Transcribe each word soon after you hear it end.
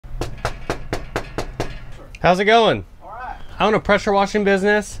How's it going? I own a pressure washing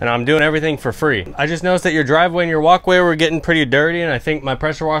business and I'm doing everything for free. I just noticed that your driveway and your walkway were getting pretty dirty and I think my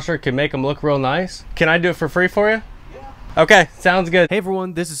pressure washer could make them look real nice. Can I do it for free for you? Okay, sounds good. Hey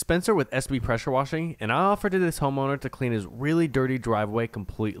everyone, this is Spencer with SB Pressure Washing, and I offered to this homeowner to clean his really dirty driveway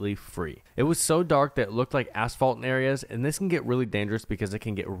completely free. It was so dark that it looked like asphalt in areas, and this can get really dangerous because it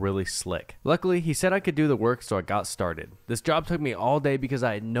can get really slick. Luckily, he said I could do the work, so I got started. This job took me all day because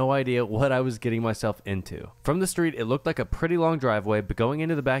I had no idea what I was getting myself into. From the street, it looked like a pretty long driveway, but going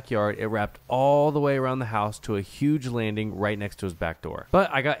into the backyard, it wrapped all the way around the house to a huge landing right next to his back door.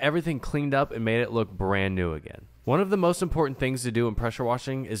 But I got everything cleaned up and made it look brand new again. One of the most important things to do in pressure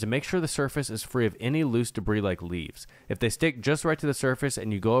washing is to make sure the surface is free of any loose debris like leaves. If they stick just right to the surface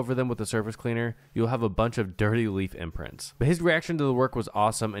and you go over them with a surface cleaner, you'll have a bunch of dirty leaf imprints. But his reaction to the work was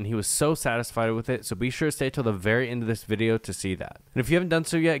awesome and he was so satisfied with it, so be sure to stay till the very end of this video to see that. And if you haven't done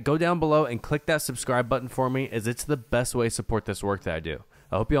so yet, go down below and click that subscribe button for me, as it's the best way to support this work that I do.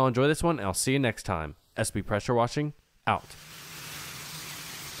 I hope you all enjoy this one and I'll see you next time. SB Pressure Washing, out.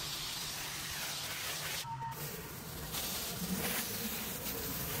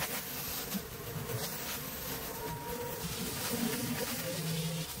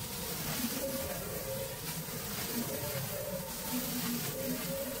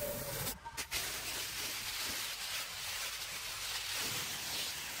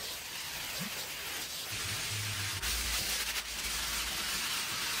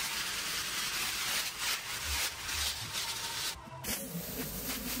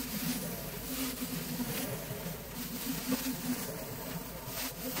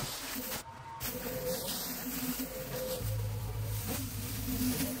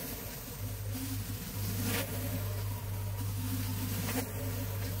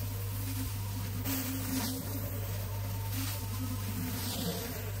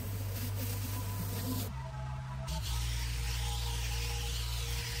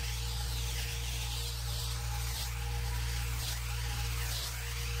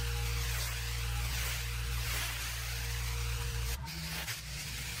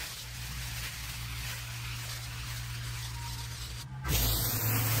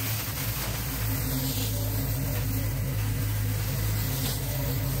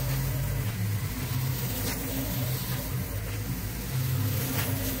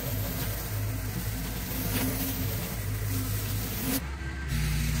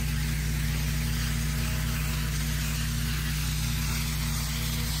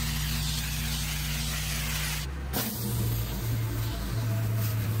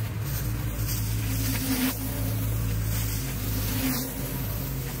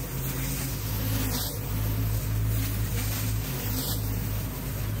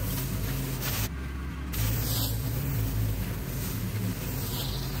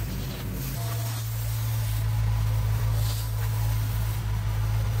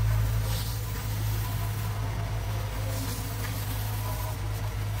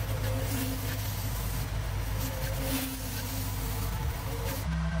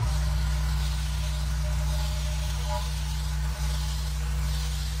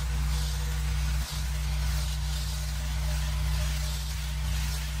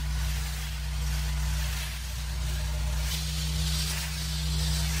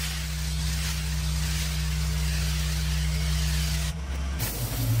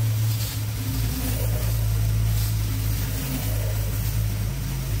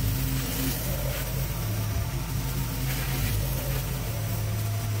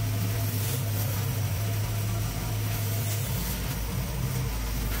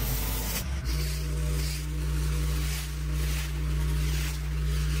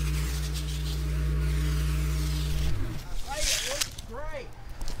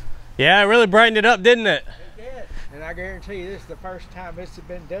 Yeah, it really brightened it up, didn't it? It did. And I guarantee you this is the first time this has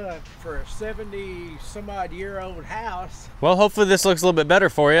been done for a 70-some-odd-year-old house. Well, hopefully this looks a little bit better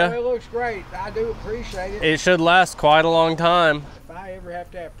for you. Oh, it looks great. I do appreciate it. It should last quite a long time. If I ever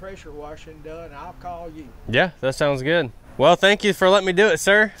have to have pressure washing done, I'll call you. Yeah, that sounds good. Well, thank you for letting me do it,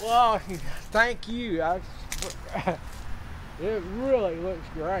 sir. Well, thank you. It really looks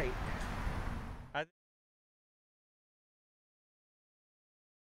great.